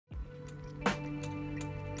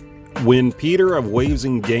When Peter of Waves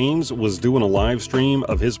and Games was doing a live stream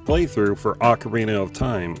of his playthrough for Ocarina of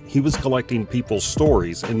Time, he was collecting people's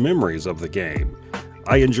stories and memories of the game.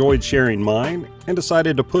 I enjoyed sharing mine and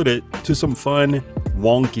decided to put it to some fun,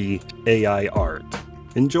 wonky AI art.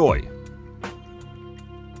 Enjoy!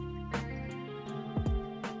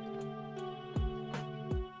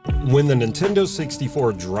 When the Nintendo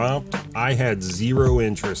 64 dropped, I had zero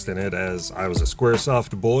interest in it as I was a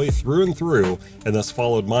Squaresoft boy through and through, and thus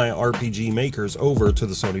followed my RPG makers over to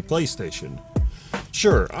the Sony PlayStation.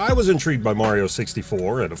 Sure, I was intrigued by Mario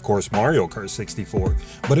 64 and of course Mario Kart 64,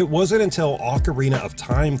 but it wasn't until Ocarina of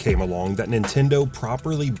Time came along that Nintendo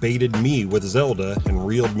properly baited me with Zelda and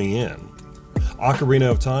reeled me in. Ocarina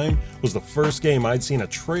of Time was the first game I'd seen a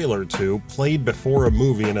trailer to played before a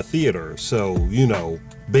movie in a theater, so, you know,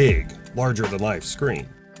 big, larger-than-life screen.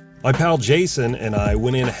 My pal Jason and I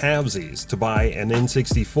went in halvesies to buy an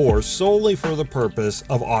N64 solely for the purpose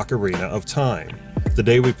of Ocarina of Time. The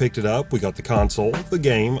day we picked it up, we got the console, the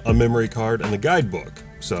game, a memory card, and the guidebook,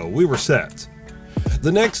 so we were set.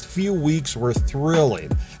 The next few weeks were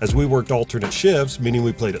thrilling, as we worked alternate shifts, meaning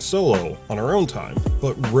we played it solo, on our own time,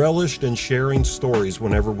 but relished in sharing stories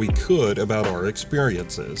whenever we could about our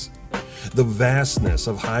experiences. The vastness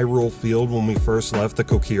of Hyrule Field when we first left the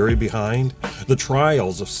Kokiri behind, the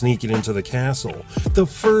trials of sneaking into the castle, the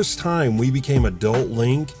first time we became adult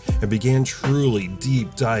Link and began truly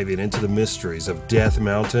deep diving into the mysteries of Death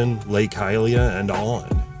Mountain, Lake Hylia, and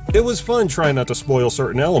on. It was fun trying not to spoil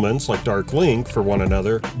certain elements, like Dark Link, for one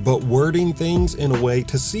another, but wording things in a way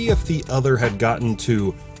to see if the other had gotten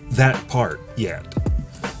to that part yet.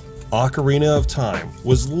 Ocarina of Time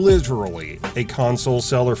was literally a console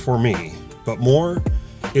seller for me, but more,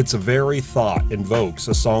 its very thought invokes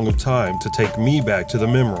a song of time to take me back to the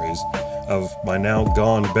memories of my now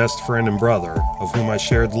gone best friend and brother, of whom I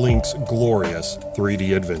shared Link's glorious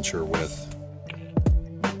 3D adventure with.